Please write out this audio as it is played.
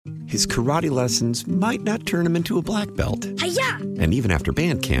his karate lessons might not turn him into a black belt. Hi-ya! And even after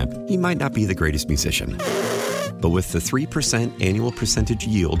band camp, he might not be the greatest musician. But with the 3% annual percentage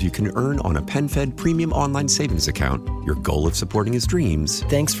yield you can earn on a PenFed premium online savings account, your goal of supporting his dreams...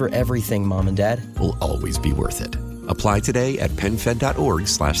 Thanks for everything, Mom and Dad. ...will always be worth it. Apply today at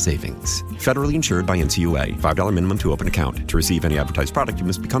PenFed.org/savings. Federally insured by NCUA. $5 minimum to open account. To receive any advertised product, you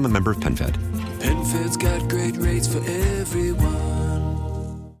must become a member of PenFed. PenFed's got great rates for everyone.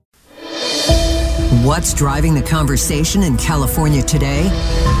 What's driving the conversation in California today?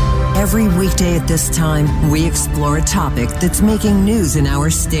 Every weekday at this time, we explore a topic that's making news in our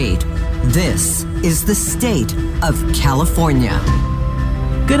state. This is the State of California.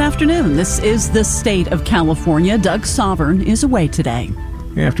 Good afternoon. This is the State of California. Doug Sovereign is away today.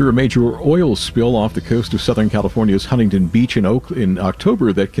 After a major oil spill off the coast of Southern California's Huntington Beach in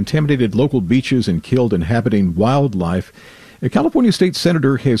October that contaminated local beaches and killed inhabiting wildlife, a California state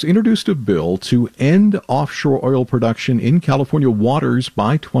senator has introduced a bill to end offshore oil production in California waters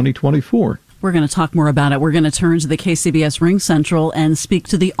by 2024. We're going to talk more about it. We're going to turn to the KCBS Ring Central and speak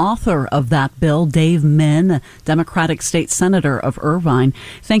to the author of that bill, Dave Min, Democratic State Senator of Irvine.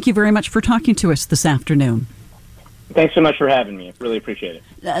 Thank you very much for talking to us this afternoon. Thanks so much for having me. Really appreciate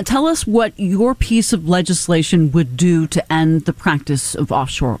it. Tell us what your piece of legislation would do to end the practice of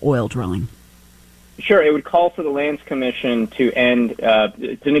offshore oil drilling. Sure. It would call for the Lands Commission to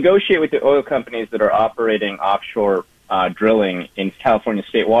to negotiate with the oil companies that are operating offshore drilling in California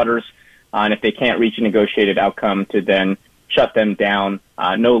state waters. And if they can't reach a negotiated outcome, to then shut them down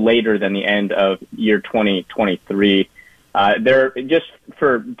no later than the end of year 2023.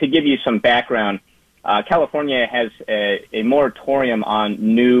 To give you some background, California has a moratorium on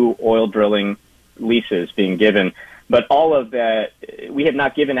new oil drilling leases being given, but we have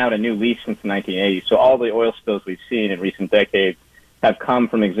not given out a new lease since the 1980s. So all the oil spills we've seen in recent decades have come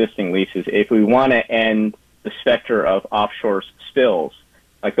from existing leases. If we want to end the specter of offshore spills,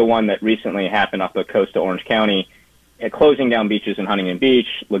 like the one that recently happened off the coast of Orange County, closing down beaches in Huntington Beach,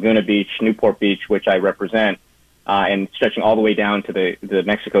 Laguna Beach, Newport Beach, which I represent, and stretching all the way down to the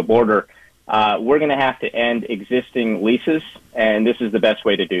Mexico border, we're going to have to end existing leases, and this is the best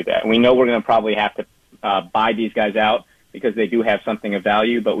way to do that. We know we're going to probably have to buy these guys out because they do have something of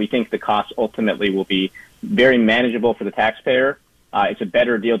value, but we think the cost ultimately will be very manageable for the taxpayer. It's a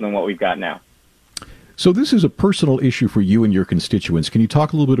better deal than what we've got now. So this is a personal issue for you and your constituents. Can you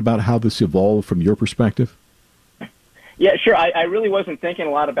talk a little bit about how this evolved from your perspective? Yeah, sure. I really wasn't thinking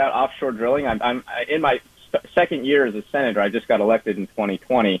a lot about offshore drilling. I'm in my second year as a senator. I just got elected in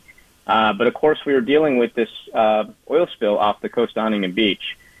 2020. But, of course, we were dealing with this oil spill off the coast of Huntington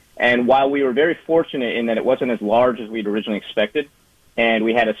Beach. And while we were very fortunate in that it wasn't as large as we'd originally expected, and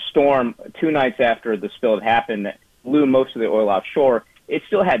we had a storm 2 nights after the spill had happened that blew most of the oil offshore, it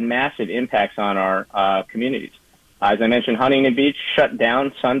still had massive impacts on our communities. As I mentioned, Huntington Beach shut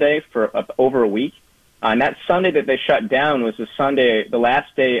down Sunday for over a week. And that Sunday that they shut down was the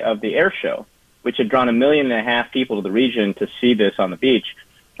last day of the air show, which had drawn 1.5 million people to the region to see this on the beach.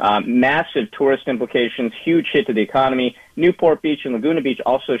 Massive tourist implications, huge hit to the economy. Newport Beach and Laguna Beach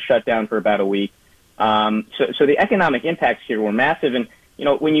also shut down for about a week. So the economic impacts here were massive. And,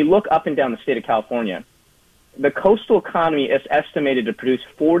 when you look up and down the state of California, the coastal economy is estimated to produce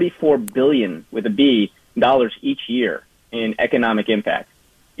 $44 billion with a B dollars each year in economic impact.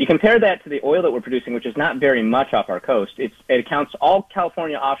 You compare that to the oil that we're producing, which is not very much off our coast. It accounts all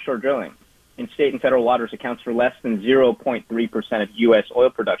California offshore drilling in state and federal waters accounts for less than 0.3% of U.S. oil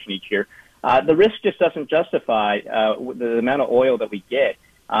production each year. The risk just doesn't justify the amount of oil that we get.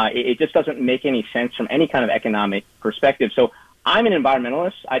 It just doesn't make any sense from any kind of economic perspective. So I'm an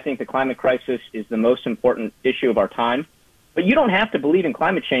environmentalist. I think the climate crisis is the most important issue of our time. But you don't have to believe in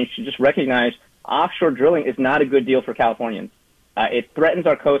climate change to just recognize offshore drilling is not a good deal for Californians. It threatens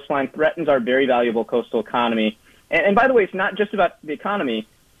our coastline, threatens our very valuable coastal economy. And by the way, it's not just about the economy.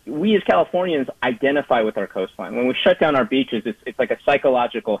 We as Californians identify with our coastline. When we shut down our beaches, it's like a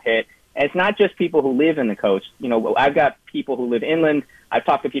psychological hit. And it's not just people who live in the coast. I've got people who live inland. I've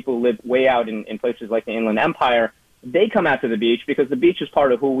talked to people who live way out in places like the Inland Empire. They come out to the beach because the beach is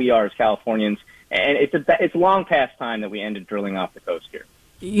part of who we are as Californians. And it's long past time that we ended drilling off the coast here.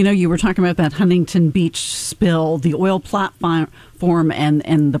 You were talking about that Huntington Beach spill. The oil platform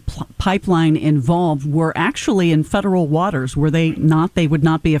and the pipeline involved were actually in federal waters. Were they not? They would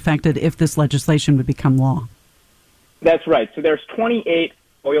not be affected if this legislation would become law. That's right. So there's 28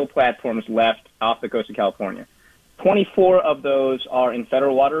 oil platforms left off the coast of California. 24 of those are in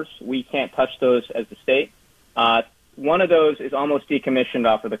federal waters. We can't touch those as a state. One of those is almost decommissioned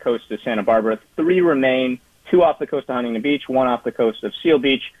off of the coast of Santa Barbara. 3 remain, 2 off the coast of Huntington Beach, 1 off the coast of Seal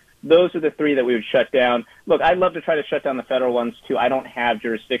Beach. those are the three that we would shut down. Look, I'd love to try to shut down the federal ones, too. I don't have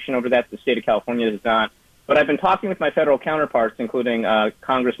jurisdiction over that. The state of California does not. But I've been talking with my federal counterparts, including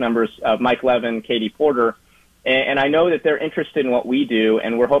Congress members Mike Levin, Katie Porter, and I know that they're interested in what we do,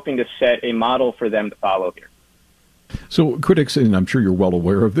 and we're hoping to set a model for them to follow here. So critics, and I'm sure you're well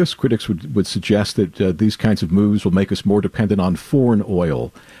aware of this, critics would suggest that these kinds of moves will make us more dependent on foreign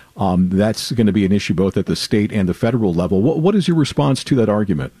oil. That's going to be an issue both at the state and the federal level. What is your response to that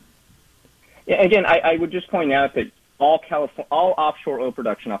argument? Yeah, again, I would just point out that all offshore oil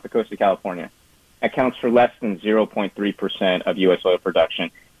production off the coast of California accounts for less than 0.3% of U.S. oil production.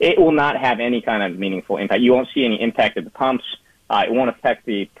 It will not have any kind of meaningful impact. You won't see any impact at the pumps. It won't affect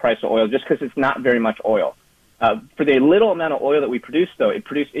the price of oil just because it's not very much oil. For the little amount of oil that we produce, though, it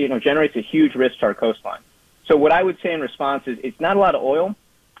generates a huge risk to our coastline. So what I would say in response is it's not a lot of oil,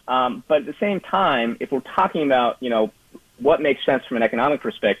 but at the same time, if we're talking about, what makes sense from an economic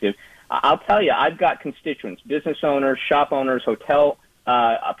perspective, I'll tell you, I've got constituents, business owners, shop owners, hotel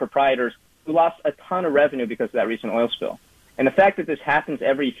proprietors who lost a ton of revenue because of that recent oil spill. And the fact that this happens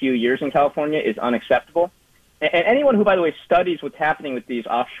every few years in California is unacceptable. And anyone who, by the way, studies what's happening with these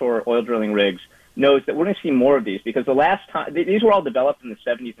offshore oil drilling rigs knows that we're going to see more of these because the last time, these were all developed in the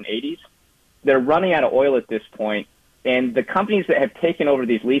 70s and 80s. They're running out of oil at this point, and the companies that have taken over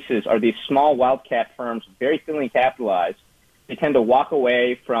these leases are these small wildcat firms, very thinly capitalized. They tend to walk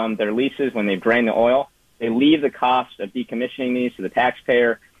away from their leases when they've drained the oil. They leave the cost of decommissioning these to the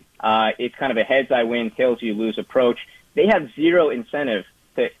taxpayer. It's kind of a heads I win, tails you lose approach. They have zero incentive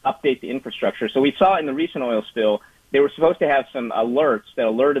to update the infrastructure. So we saw in the recent oil spill, they were supposed to have some alerts that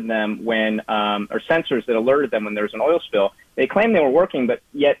alerted them when, or sensors that alerted them when there was an oil spill. They claimed they were working, but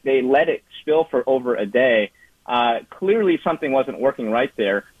yet they let it spill for over a day. Clearly something wasn't working right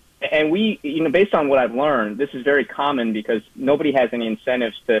there. And we, based on what I've learned, this is very common because nobody has any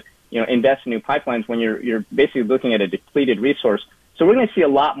incentives to, invest in new pipelines when you're basically looking at a depleted resource. So we're going to see a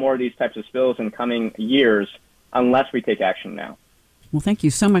lot more of these types of spills in coming years unless we take action now. Well, thank you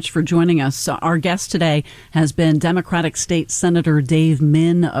so much for joining us. Our guest today has been Democratic State Senator Dave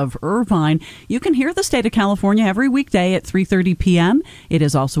Min of Irvine. You can hear the state of California every weekday at 3:30 p.m. It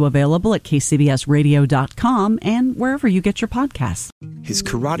is also available at kcbsradio.com and wherever you get your podcasts. His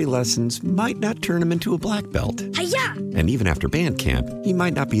karate lessons might not turn him into a black belt. Hi-ya! And even after band camp, he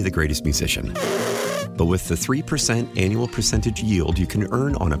might not be the greatest musician. But with the 3% annual percentage yield you can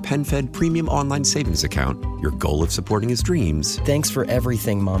earn on a PenFed premium online savings account, your goal of supporting his dreams... Thanks for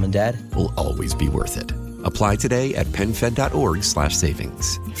everything, Mom and Dad. ...will always be worth it. Apply today at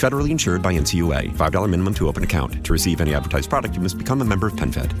PenFed.org/savings. Federally insured by NCUA. $5 minimum to open account. To receive any advertised product, you must become a member of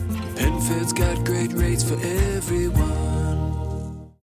PenFed. PenFed's got great rates for everyone.